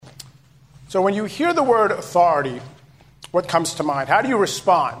So when you hear the word authority, what comes to mind? How do you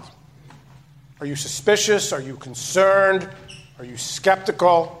respond? Are you suspicious? Are you concerned? Are you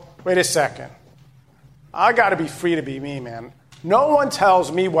skeptical? Wait a second. I got to be free to be me, man. No one tells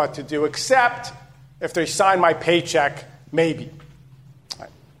me what to do except if they sign my paycheck, maybe. Right.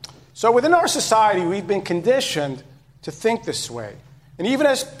 So within our society, we've been conditioned to think this way. And even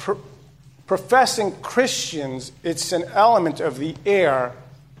as professing Christians, it's an element of the air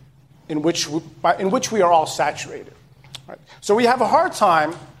in which we are all saturated. Right? So we have a hard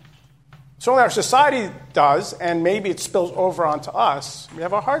time, certainly our society does, and maybe it spills over onto us, we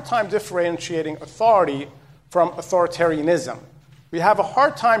have a hard time differentiating authority from authoritarianism. We have a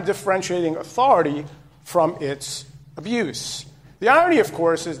hard time differentiating authority from its abuse. The irony, of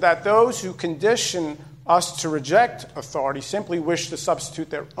course, is that those who condition us to reject authority simply wish to substitute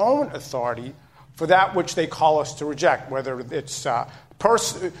their own authority for that which they call us to reject, whether it's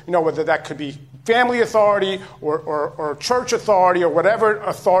whether that could be family authority or church authority or whatever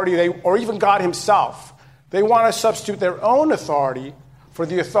authority or even God himself. They want to substitute their own authority for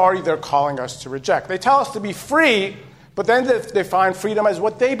the authority they're calling us to reject. They tell us to be free, but then they define freedom as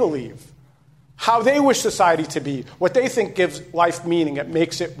what they believe, how they wish society to be, what they think gives life meaning, it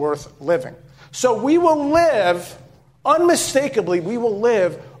makes it worth living. So we will live, unmistakably, we will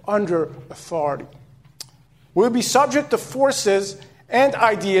live under authority. We'll be subject to forces and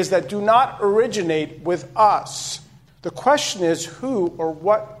ideas that do not originate with us. The question is who or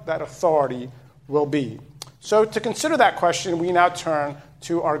what that authority will be. So to consider that question, we now turn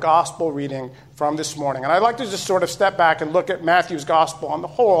to our gospel reading from this morning. And I'd like to just sort of step back and look at Matthew's gospel on the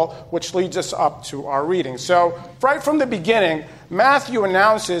whole, which leads us up to our reading. So right from the beginning, Matthew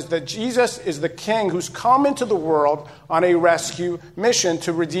announces that Jesus is the king who's come into the world on a rescue mission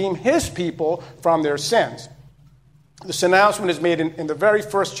to redeem his people from their sins. This announcement is made in the very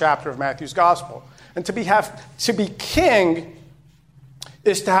first chapter of Matthew's gospel. And to be king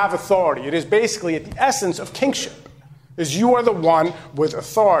is to have authority. It is basically at the essence of kingship, is you are the one with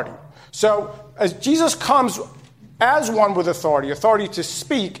authority. So as Jesus comes as one with authority to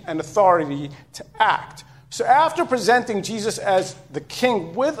speak and authority to act. So after presenting Jesus as the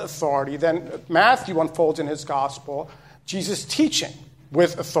king with authority, then Matthew unfolds in his gospel Jesus' teaching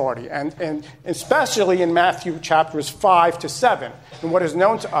with authority, and especially in Matthew chapters 5 to 7, in what is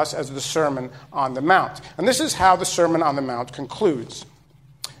known to us as the Sermon on the Mount. And this is how the Sermon on the Mount concludes.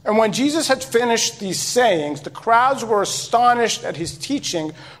 And when Jesus had finished these sayings, the crowds were astonished at his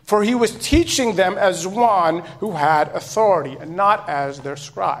teaching, for he was teaching them as one who had authority, and not as their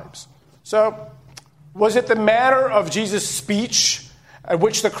scribes. So, was it the manner of Jesus' speech at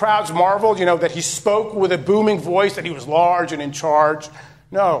which the crowds marveled, that he spoke with a booming voice, that he was large and in charge?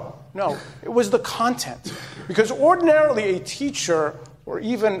 No. It was the content. Because ordinarily a teacher or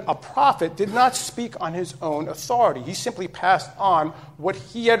even a prophet did not speak on his own authority. He simply passed on what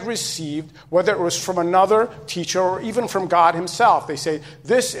he had received, whether it was from another teacher or even from God himself. They say,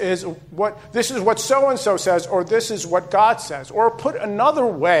 this is what so-and-so says, or this is what God says. Or put another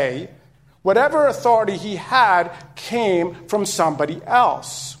way, whatever authority he had came from somebody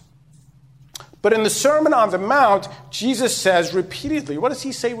else. But in the Sermon on the Mount, Jesus says repeatedly, what does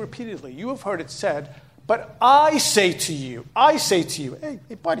he say repeatedly? You have heard it said, but I say to you, hey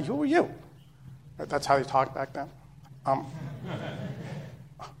buddy, who are you? That's how they talked back then.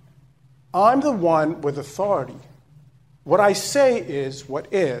 I'm the one with authority. What I say is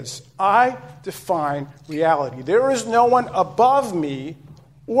what is. I define reality. There is no one above me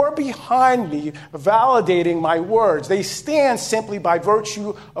or behind me validating my words. They stand simply by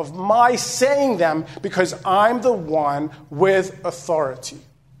virtue of my saying them because I'm the one with authority.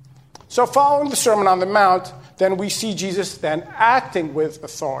 So following the Sermon on the Mount, then we see Jesus then acting with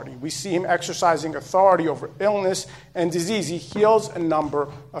authority. We see him exercising authority over illness and disease. He heals a number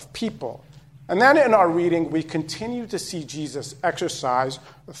of people. And then in our reading, we continue to see Jesus exercise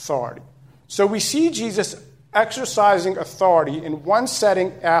authority. So we see Jesus exercising authority in one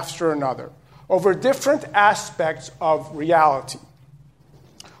setting after another over different aspects of reality.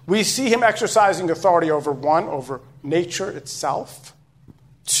 We see him exercising authority over nature itself,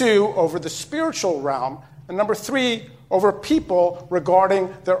 2, over the spiritual realm, and number 3, over people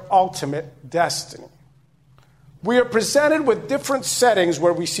regarding their ultimate destiny. We are presented with different settings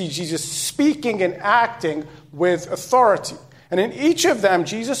where we see Jesus speaking and acting with authority. And in each of them,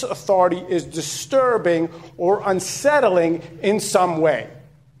 Jesus' authority is disturbing or unsettling in some way.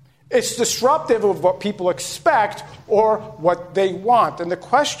 It's disruptive of what people expect or what they want. And the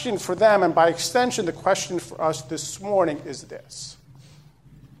question for them, and by extension, the question for us this morning is this.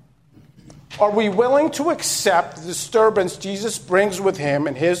 Are we willing to accept the disturbance Jesus brings with him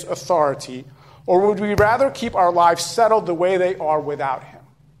and his authority, or would we rather keep our lives settled the way they are without him?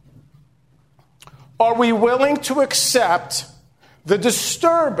 Are we willing to accept the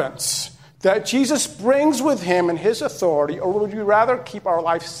disturbance that Jesus brings with him and his authority, or would we rather keep our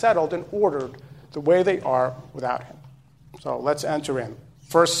lives settled and ordered the way they are without him? So let's enter in.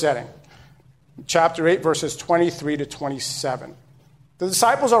 First setting, chapter 8, verses 23 to 27. The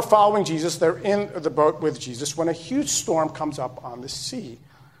disciples are following Jesus. They're in the boat with Jesus when a huge storm comes up on the sea,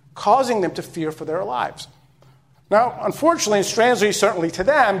 causing them to fear for their lives. Now, unfortunately, and strangely certainly to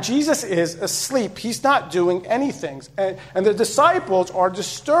them, Jesus is asleep. He's not doing anything. And the disciples are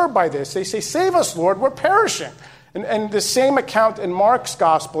disturbed by this. They say, "Save us, Lord, we're perishing." And the same account in Mark's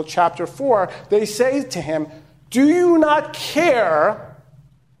Gospel, chapter 4, they say to him, "Do you not care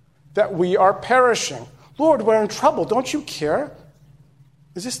that we are perishing? Lord, we're in trouble. Don't you care?"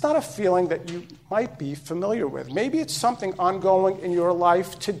 Is this not a feeling that you might be familiar with? Maybe it's something ongoing in your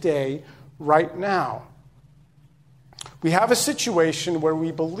life today, right now. We have a situation where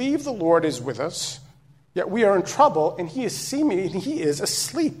we believe the Lord is with us, yet we are in trouble, and he is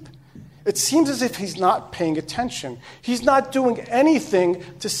asleep. It seems as if he's not paying attention. He's not doing anything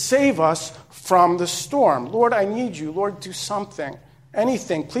to save us from the storm. Lord, I need you. Lord, do something.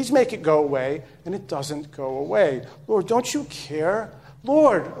 Anything. Please make it go away. And it doesn't go away. Lord, don't you care?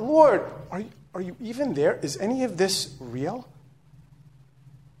 Lord, are you even there? Is any of this real?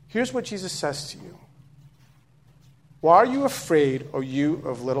 Here's what Jesus says to you. Why are you afraid, O you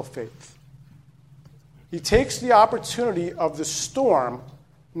of little faith? He takes the opportunity of the storm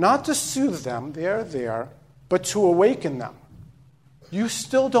not to soothe them, they're there, but to awaken them. You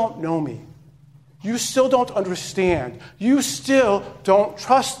still don't know me. You still don't understand. You still don't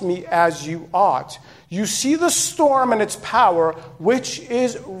trust me as you ought. You see the storm and its power, which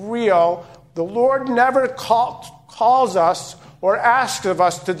is real. The Lord never calls us or asks of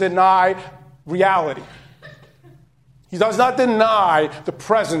us to deny reality. He does not deny the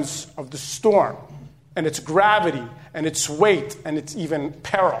presence of the storm and its gravity and its weight and its even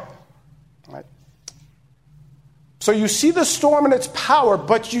peril. Right? So you see the storm and its power,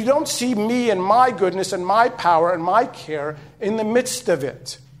 but you don't see me and my goodness and my power and my care in the midst of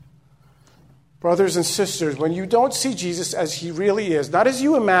it. Brothers and sisters, when you don't see Jesus as he really is, not as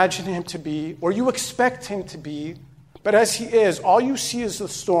you imagine him to be or you expect him to be, but as he is, all you see is the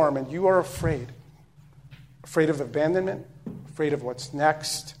storm and you are afraid. Afraid of abandonment, afraid of what's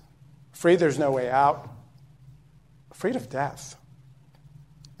next, afraid there's no way out, afraid of death.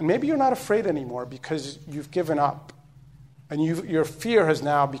 And maybe you're not afraid anymore because you've given up and your fear has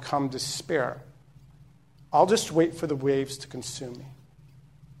now become despair. I'll just wait for the waves to consume me.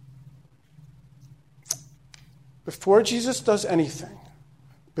 Before Jesus does anything,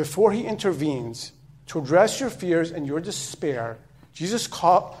 before he intervenes to address your fears and your despair, Jesus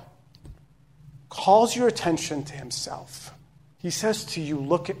calls your attention to himself. He says to you,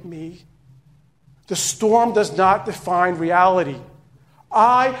 look at me. The storm does not define reality.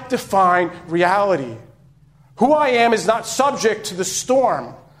 I define reality. Who I am is not subject to the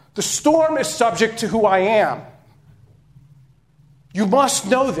storm. The storm is subject to who I am. You must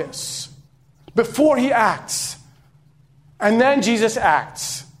know this before he acts. And then Jesus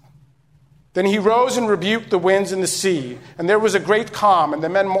acts. Then he rose and rebuked the winds and the sea, and there was a great calm, and the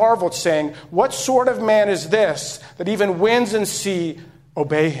men marveled, saying, "What sort of man is this, that even winds and sea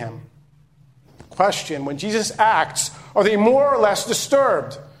obey him?" Question, when Jesus acts, are they more or less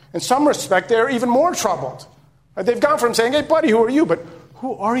disturbed? In some respect, they're even more troubled. They've gone from saying, "Hey, buddy, who are you?" But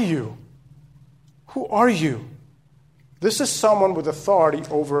who are you? Who are you? This is someone with authority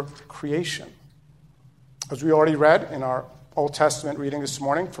over creation. As we already read in our Old Testament reading this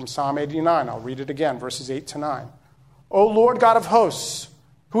morning from Psalm 89. I'll read it again, verses 8 to 9. O Lord God of hosts,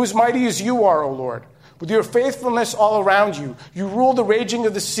 who is mighty as you are, O Lord, with your faithfulness all around you, you rule the raging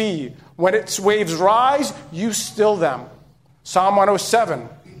of the sea. When its waves rise, you still them. Psalm 107,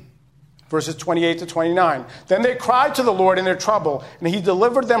 verses 28 to 29. Then they cried to the Lord in their trouble, and he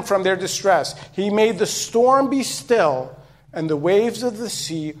delivered them from their distress. He made the storm be still, and the waves of the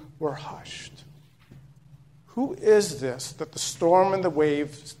sea were hushed. Who is this that the storm and the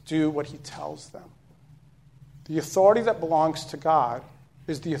waves do what he tells them? The authority that belongs to God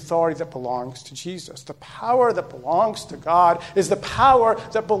is the authority that belongs to Jesus. The power that belongs to God is the power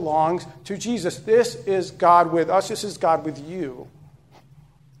that belongs to Jesus. This is God with us. This is God with you.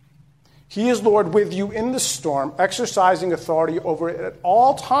 He is Lord with you in the storm, exercising authority over it at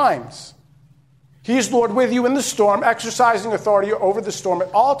all times. He is Lord with you in the storm, exercising authority over the storm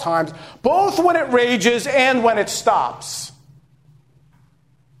at all times, both when it rages and when it stops.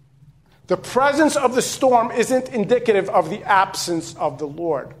 The presence of the storm isn't indicative of the absence of the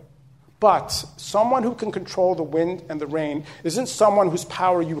Lord. But someone who can control the wind and the rain isn't someone whose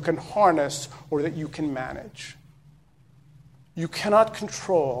power you can harness or that you can manage. You cannot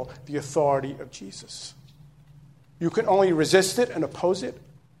control the authority of Jesus. You can only resist it and oppose it,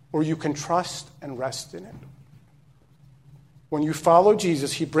 or you can trust and rest in it. When you follow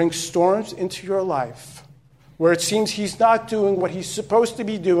Jesus, he brings storms into your life where it seems he's not doing what he's supposed to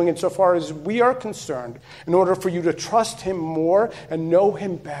be doing insofar as we are concerned, in order for you to trust him more and know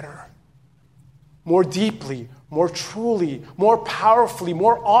him better, more deeply, more truly, more powerfully,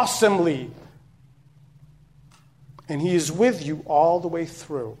 more awesomely. And he is with you all the way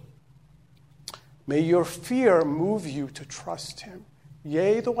through. May your fear move you to trust him.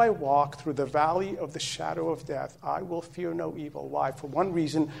 Yea, though I walk through the valley of the shadow of death, I will fear no evil. Why? For one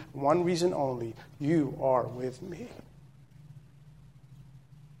reason only. You are with me.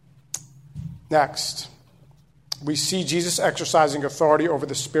 Next, we see Jesus exercising authority over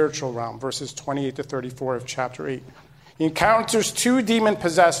the spiritual realm, verses 28 to 34 of chapter 8. He encounters 2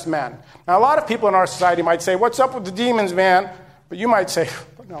 demon-possessed men. Now, a lot of people in our society might say, what's up with the demons, man? But you might say,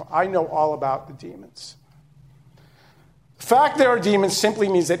 no, I know all about the demons. The fact there are demons simply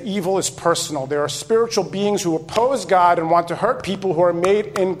means that evil is personal. There are spiritual beings who oppose God and want to hurt people who are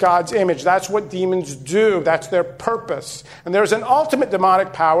made in God's image. That's what demons do. That's their purpose. And there's an ultimate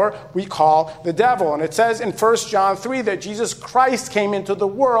demonic power we call the devil. And it says in 1 John 3 that Jesus Christ came into the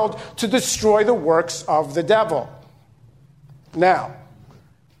world to destroy the works of the devil. Now,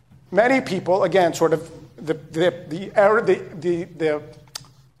 many people, again, sort of the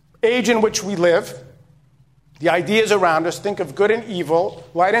age in which we live, the ideas around us, think of good and evil,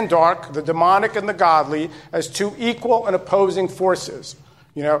 light and dark, the demonic and the godly, as 2 equal and opposing forces.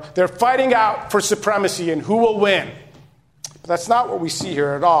 You know, they're fighting out for supremacy and who will win. But that's not what we see here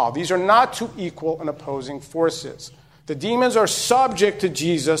at all. These are not 2 equal and opposing forces. The demons are subject to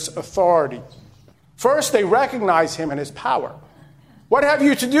Jesus' authority. First, they recognize him and his power. What have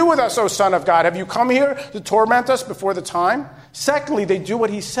you to do with us, O Son of God? Have you come here to torment us before the time? Secondly, they do what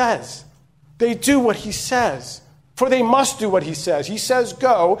he says. They do what he says, for they must do what he says. He says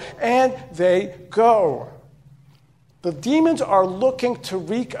go, and they go. The demons are looking to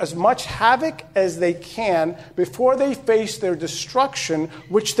wreak as much havoc as they can before they face their destruction,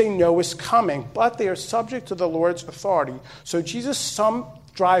 which they know is coming. But they are subject to the Lord's authority. So Jesus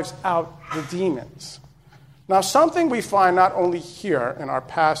drives out the demons. Now, something we find not only here in our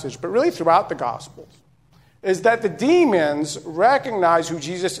passage, but really throughout the Gospels, is that the demons recognize who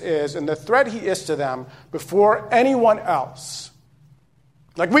Jesus is and the threat he is to them before anyone else.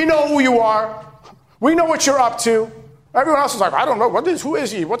 Like, we know who you are. We know what you're up to. Everyone else is like, I don't know. Who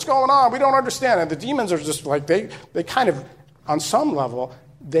is he? What's going on? We don't understand. And the demons are just like, they kind of, on some level,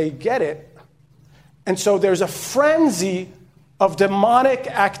 they get it. And so there's a frenzy of demonic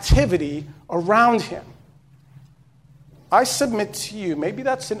activity around him. I submit to you, maybe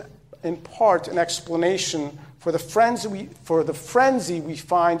that's in part an explanation for the frenzy we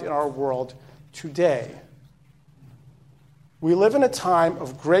find in our world today. We live in a time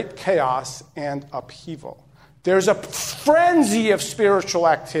of great chaos and upheaval. There's a frenzy of spiritual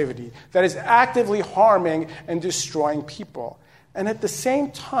activity that is actively harming and destroying people. And at the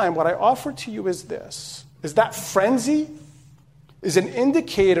same time, what I offer to you is this, is that frenzy is an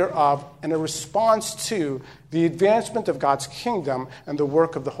indicator of and a response to the advancement of God's kingdom and the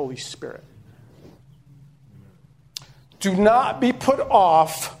work of the Holy Spirit. Do not be put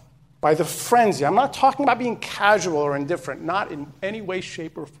off by the frenzy. I'm not talking about being casual or indifferent, not in any way,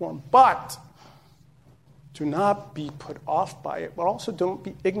 shape, or form, but do not be put off by it, but also don't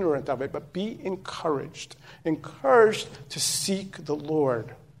be ignorant of it, but be encouraged. Encouraged to seek the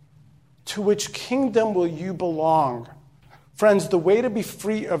Lord. To which kingdom will you belong? Friends, the way to be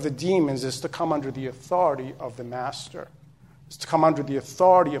free of the demons is to come under the authority of the Master, is to come under the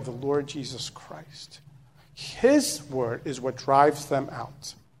authority of the Lord Jesus Christ. His word is what drives them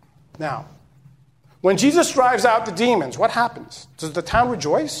out. Now, when Jesus drives out the demons, what happens? Does the town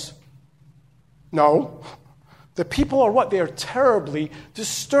rejoice? No. The people are what? They are terribly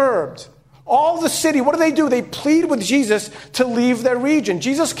disturbed. All the city, what do? They plead with Jesus to leave their region.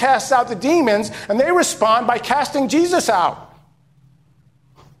 Jesus casts out the demons, and they respond by casting Jesus out.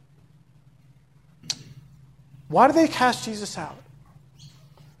 Why do they cast Jesus out?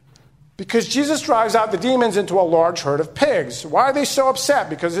 Because Jesus drives out the demons into a large herd of pigs. Why are they so upset?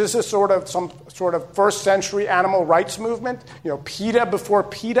 Because this is some sort of first century animal rights movement? You know, PETA before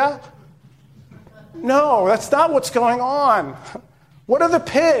PETA? No, that's not what's going on. What are the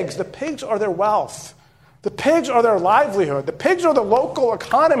pigs? The pigs are their wealth. The pigs are their livelihood. The pigs are the local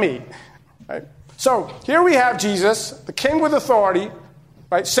economy. So here we have Jesus, the king with authority,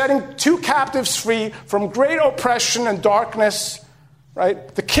 right, setting two captives free from great oppression and darkness.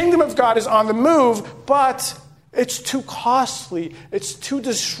 Right? The kingdom of God is on the move, but it's too costly. It's too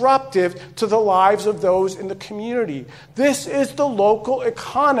disruptive to the lives of those in the community. This is the local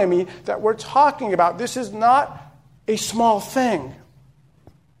economy that we're talking about. This is not a small thing.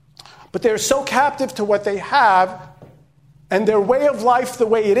 But they're so captive to what they have and their way of life the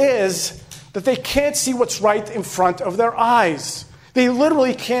way it is that they can't see what's right in front of their eyes. They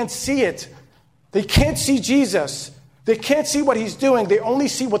literally can't see it. They can't see Jesus. They can't see what he's doing. They only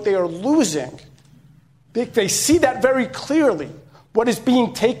see what they are losing. They see that very clearly, what is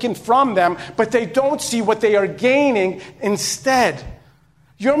being taken from them, but they don't see what they are gaining instead.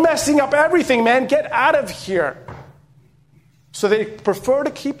 You're messing up everything, man. Get out of here. So they prefer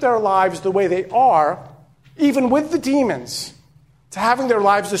to keep their lives the way they are, even with the demons, to having their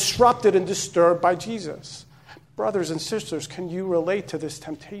lives disrupted and disturbed by Jesus. Brothers and sisters, can you relate to this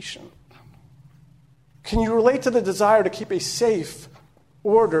temptation? Can you relate to the desire to keep a safe,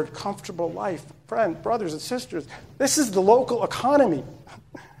 ordered, comfortable life? Friend, brothers and sisters, this is the local economy.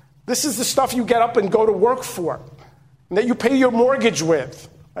 This is the stuff you get up and go to work for, and that you pay your mortgage with.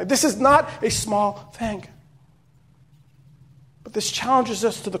 Right? This is not a small thing. But this challenges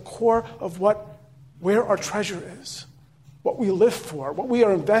us to the core of where our treasure is, what we live for, what we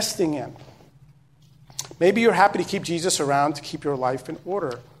are investing in. Maybe you're happy to keep Jesus around to keep your life in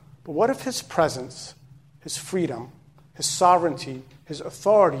order. But what if his presence, his freedom, his sovereignty, his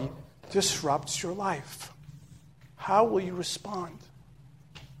authority disrupts your life? How will you respond?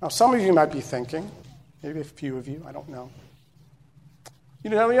 Now, some of you might be thinking, maybe a few of you, I don't know. You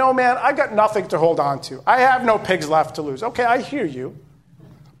know, man, I got nothing to hold on to. I have no pigs left to lose. Okay, I hear you.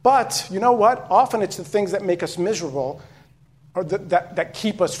 But you know what? Often it's the things that make us miserable or that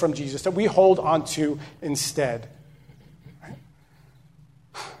keep us from Jesus, that we hold on to instead. Right?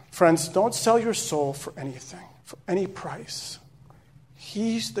 Friends, don't sell your soul for anything, for any price.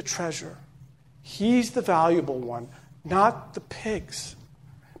 He's the treasure. He's the valuable one, not the pigs.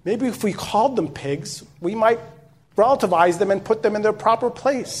 Maybe if we called them pigs, we might relativize them and put them in their proper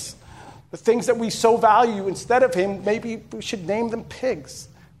place. The things that we so value instead of him, maybe we should name them pigs.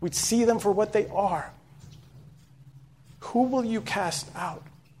 We'd see them for what they are. Who will you cast out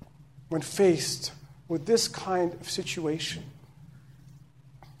when faced with this kind of situation?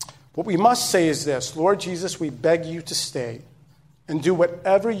 What we must say is this: Lord Jesus, we beg you to stay and do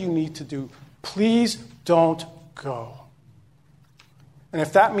whatever you need to do. Please don't go. And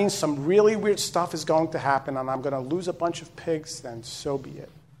if that means some really weird stuff is going to happen and I'm going to lose a bunch of pigs, then so be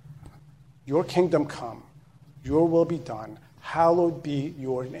it. Your kingdom come. Your will be done. Hallowed be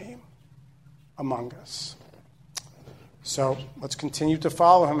your name among us. So let's continue to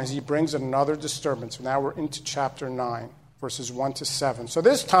follow him as he brings another disturbance. Now we're into chapter 9, verses 1 to 7. So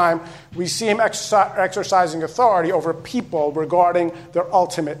this time we see him exercising authority over people regarding their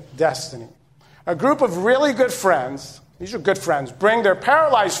ultimate destiny. A group of really good friends, these are good friends, bring their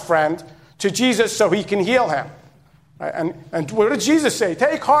paralyzed friend to Jesus so he can heal him. And what did Jesus say?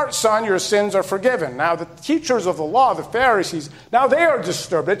 Take heart, son, your sins are forgiven. Now the teachers of the law, the Pharisees, now they are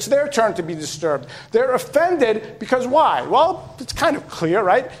disturbed. It's their turn to be disturbed. They're offended because why? Well, it's kind of clear,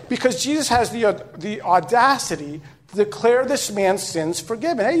 right? Because Jesus has the audacity to declare this man's sins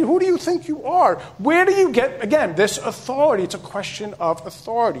forgiven. Hey, who do you think you are? Where do you get, again, this authority? It's a question of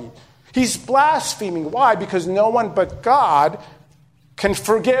authority. He's blaspheming. Why? Because no one but God can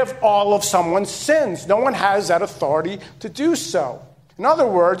forgive all of someone's sins. No one has that authority to do so. In other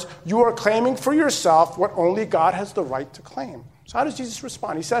words, you are claiming for yourself what only God has the right to claim. So how does Jesus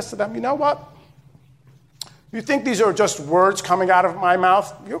respond? He says to them, you know what? You think these are just words coming out of my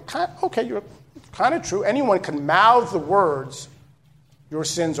mouth? You're kind of true. Anyone can mouth the words, your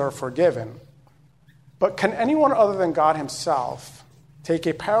sins are forgiven. But can anyone other than God himself take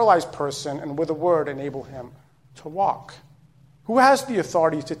a paralyzed person and with a word enable him to walk? Who has the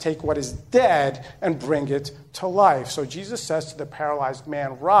authority to take what is dead and bring it to life? So Jesus says to the paralyzed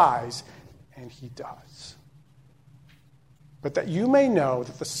man, rise, and he does. But that you may know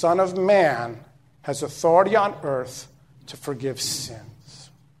that the Son of Man has authority on earth to forgive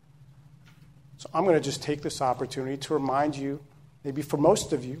sins. So I'm going to just take this opportunity to remind you, maybe for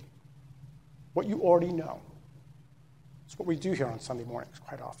most of you, what you already know. It's what we do here on Sunday mornings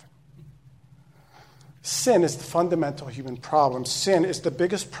quite often. Sin is the fundamental human problem. Sin is the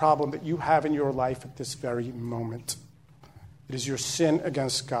biggest problem that you have in your life at this very moment. It is your sin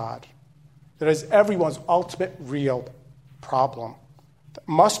against God. That is everyone's ultimate real problem that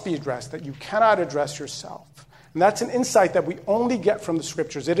must be addressed, that you cannot address yourself. And that's an insight that we only get from the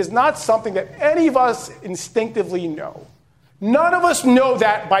Scriptures. It is not something that any of us instinctively know. None of us know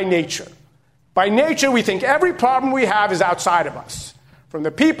that by nature. By nature, we think every problem we have is outside of us. From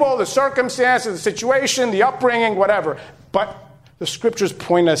the people, the circumstances, the situation, the upbringing, whatever. But the Scriptures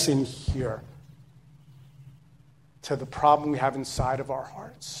point us in here to the problem we have inside of our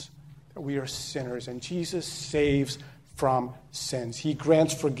hearts, that we are sinners, and Jesus saves from sins. He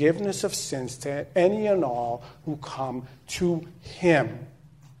grants forgiveness of sins to any and all who come to him.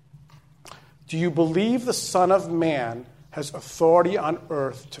 Do you believe the Son of Man has authority on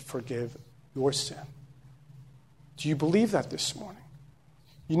earth to forgive your sin? Do you believe that this morning?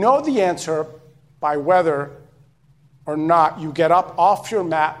 You know the answer by whether or not you get up off your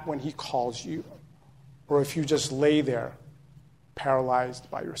mat when he calls you, or if you just lay there paralyzed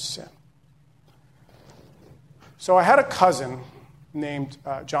by your sin. So I had a cousin named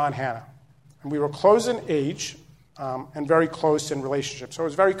John Hanna, and we were close in age and very close in relationship, so it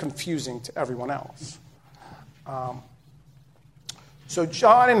was very confusing to everyone else. So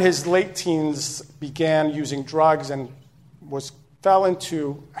John, in his late teens, began using drugs and fell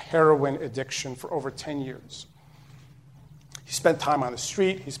into a heroin addiction for over 10 years. He spent time on the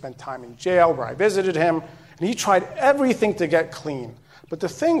street. He spent time in jail where I visited him. And he tried everything to get clean. But the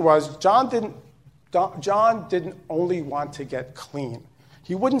thing was, John didn't only want to get clean.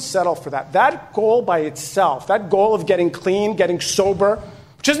 He wouldn't settle for that. That goal by itself, that goal of getting clean, getting sober,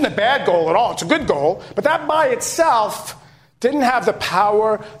 which isn't a bad goal at all. It's a good goal. But that by itself didn't have the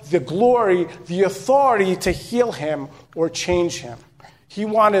power, the glory, the authority to heal him or change him. He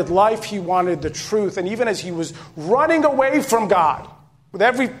wanted life, he wanted the truth, and even as he was running away from God, with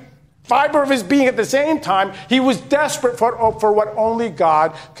every fiber of his being at the same time, he was desperate for what only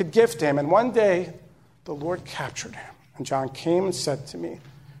God could give to him. And one day, the Lord captured him, and John came and said to me,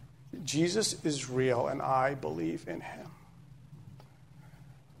 Jesus is real, and I believe in him.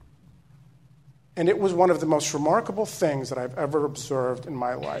 And it was one of the most remarkable things that I've ever observed in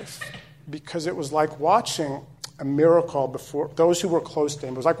my life, because it was like watching a miracle before those who were close to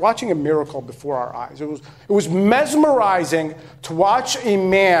him. It was like watching a miracle before our eyes. It was mesmerizing to watch a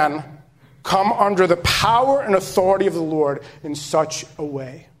man come under the power and authority of the Lord in such a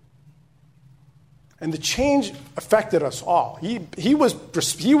way. And the change affected us all. He was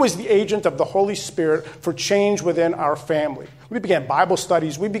the agent of the Holy Spirit for change within our family. We began Bible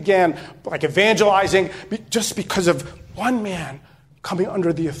studies. We began evangelizing just because of one man coming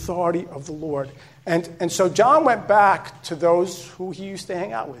under the authority of the Lord. And so John went back to those who he used to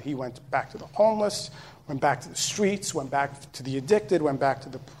hang out with. He went back to the homeless, went back to the streets, went back to the addicted, went back to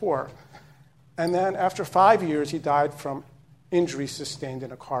the poor. And then after 5 years, he died from injuries sustained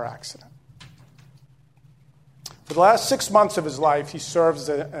in a car accident. For the last 6 months of his life, he serves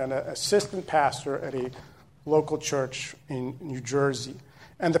as an assistant pastor at a local church in New Jersey.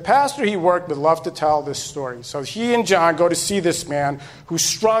 And the pastor he worked with loved to tell this story. So he and John go to see this man who's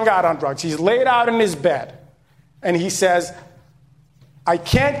strung out on drugs. He's laid out in his bed. And he says, I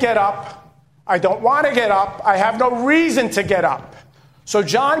can't get up. I don't want to get up. I have no reason to get up. So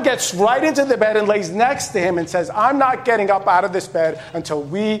John gets right into the bed and lays next to him and says, I'm not getting up out of this bed until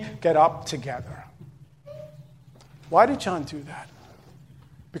we get up together. Why did John do that?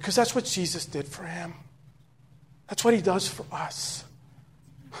 Because that's what Jesus did for him. That's what he does for us.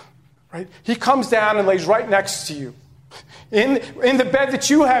 Right? He comes down and lays right next to you in the bed that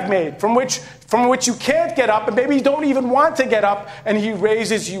you have made, from which you can't get up, and maybe you don't even want to get up, and he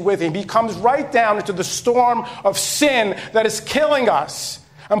raises you with him. He comes right down into the storm of sin that is killing us,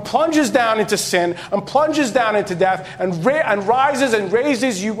 and plunges down into sin, and plunges down into death, and rises and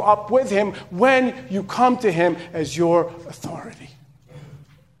raises you up with him when you come to him as your authority.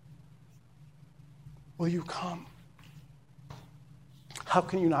 Will you come? How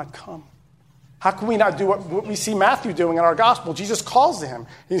can you not come? How can we not do what we see Matthew doing in our gospel? Jesus calls to him.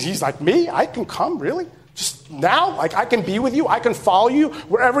 He's like, me? I can come, really? Just now? I can be with you? I can follow you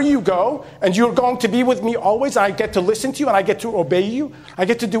wherever you go, and you're going to be with me always, and I get to listen to you, and I get to obey you. I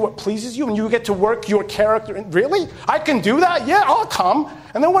get to do what pleases you, and you get to work your character. Really? I can do that? Yeah, I'll come.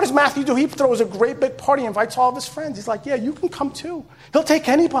 And then what does Matthew do? He throws a great big party, invites all of his friends. He's like, yeah, you can come too. He'll take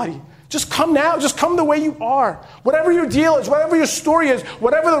anybody. Just come now. Just come the way you are. Whatever your deal is, whatever your story is,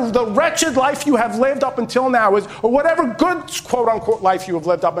 whatever the wretched life you have lived up until now is, or whatever good, quote-unquote, life you have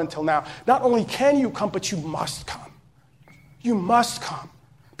lived up until now, not only can you come, but you must come. You must come.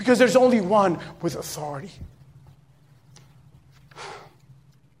 Because there's only one with authority.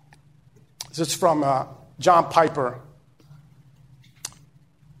 This is from John Piper,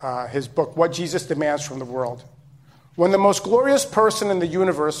 his book, What Jesus Demands from the World. When the most glorious person in the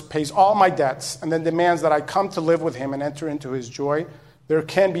universe pays all my debts and then demands that I come to live with him and enter into his joy, there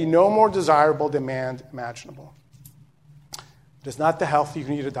can be no more desirable demand imaginable. It is not the healthy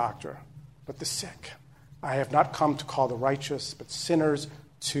who need a doctor, but the sick. I have not come to call the righteous, but sinners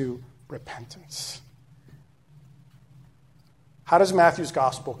to repentance. How does Matthew's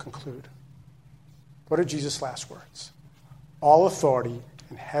gospel conclude? What are Jesus' last words? All authority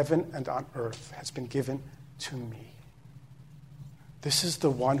in heaven and on earth has been given to me. This is the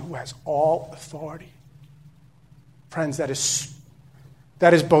one who has all authority. Friends, that is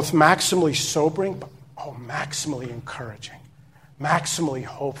both maximally sobering, but maximally encouraging, maximally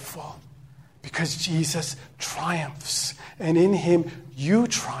hopeful. Because Jesus triumphs, and in him you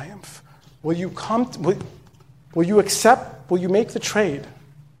triumph. Will you accept, will you make the trade?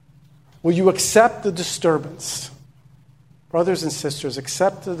 Will you accept the disturbance? Brothers and sisters,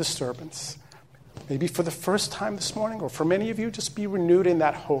 accept the disturbance. Maybe for the first time this morning, or for many of you, just be renewed in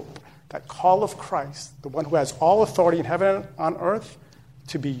that hope, that call of Christ, the one who has all authority in heaven and on earth,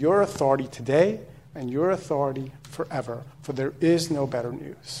 to be your authority today and your authority forever, for there is no better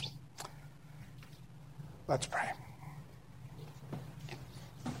news. Let's pray.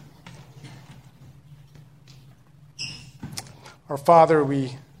 Our Father,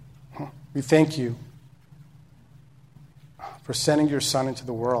 we thank you for sending your Son into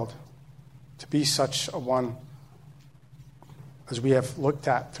the world to be such a one as we have looked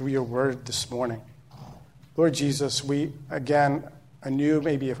at through your word this morning. Lord Jesus, we again, anew,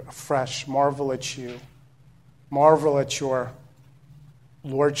 maybe afresh, marvel at you. Marvel at your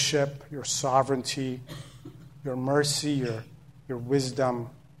lordship, your sovereignty, your mercy, your wisdom,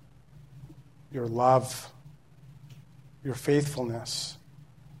 your love, your faithfulness.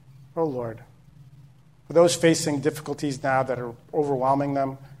 Oh Lord, for those facing difficulties now that are overwhelming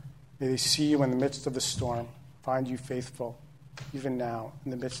them, may they see you in the midst of the storm, find you faithful, even now,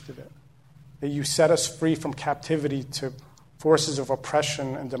 in the midst of it. May you set us free from captivity to forces of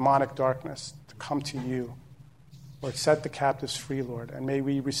oppression and demonic darkness to come to you. Lord, set the captives free, Lord, and may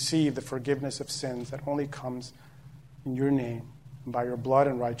we receive the forgiveness of sins that only comes in your name and by your blood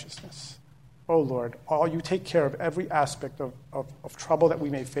and righteousness. Oh, Lord, you take care of every aspect of trouble that we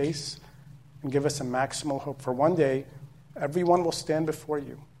may face and give us a maximal hope. For one day, everyone will stand before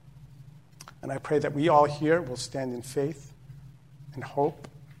you. And I pray that we all here will stand in faith and hope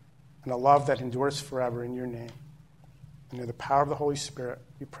and a love that endures forever in your name. And in the power of the Holy Spirit,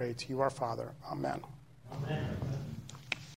 we pray to you, our Father. Amen. Amen.